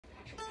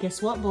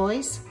Guess what,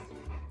 boys?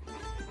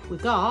 We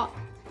got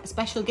a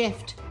special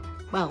gift.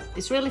 Well,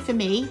 it's really for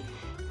me,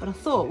 but I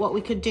thought what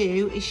we could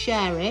do is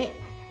share it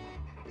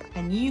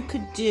and you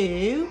could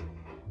do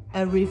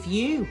a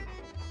review.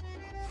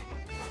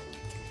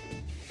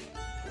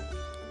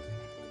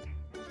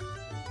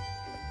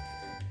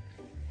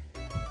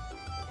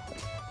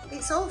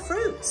 It's all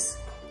fruits.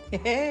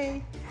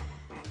 Hey,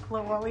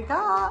 look what we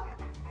got.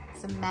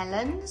 Some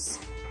melons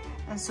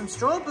and some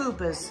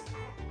strawboobers.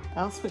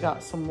 Else we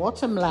got some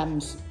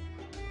watermelons.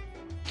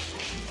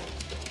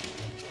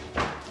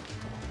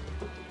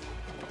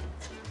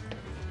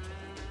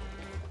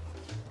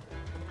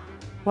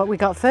 What we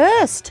got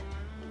first?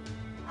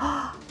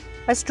 A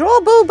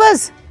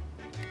strawboobers.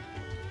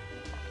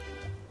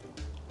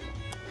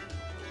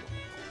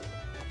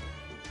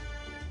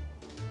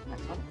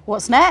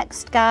 What's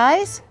next,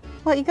 guys?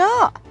 What you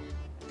got?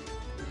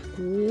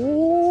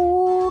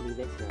 Ooh,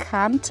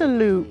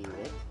 cantaloupe.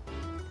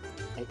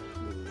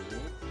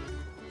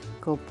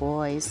 Good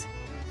boys.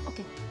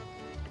 Okay.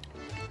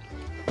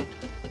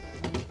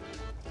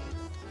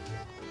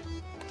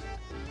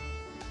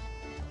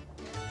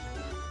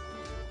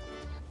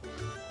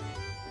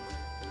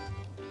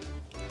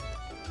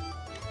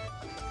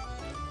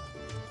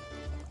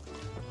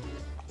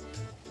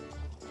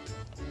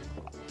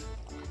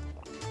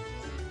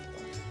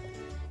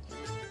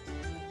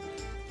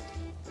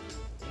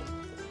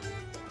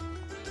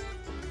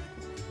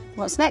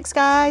 What's next,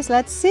 guys?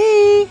 Let's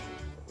see.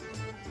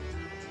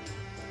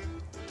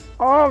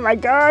 Oh my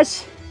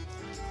gosh,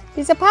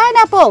 it's a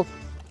pineapple.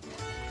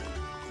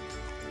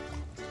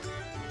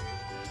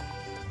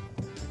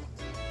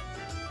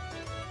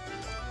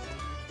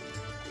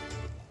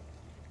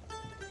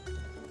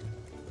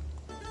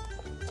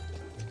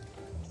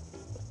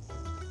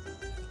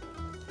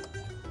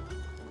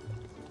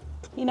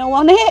 You don't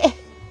want it?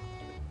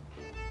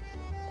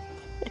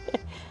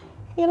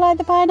 You like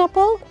the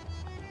pineapple?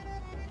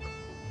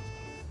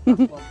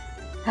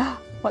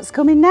 What's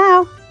coming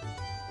now?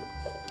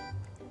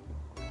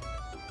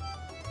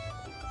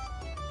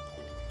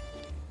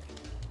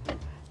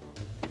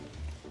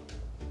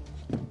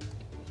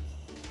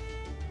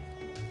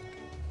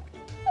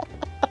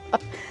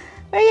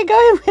 Where are you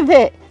going with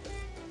it?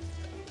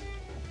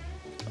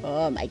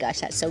 Oh my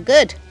gosh, that's so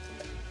good.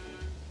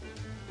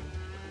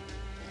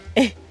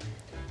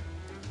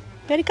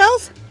 Ready,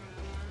 Coles?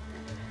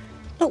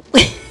 Oh.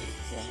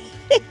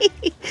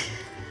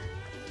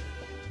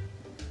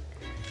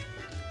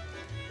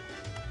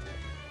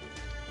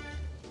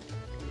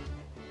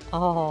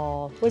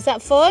 Oh, was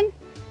that fun?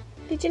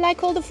 Did you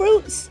like all the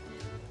fruits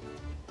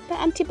that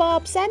Auntie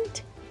Barb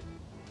sent?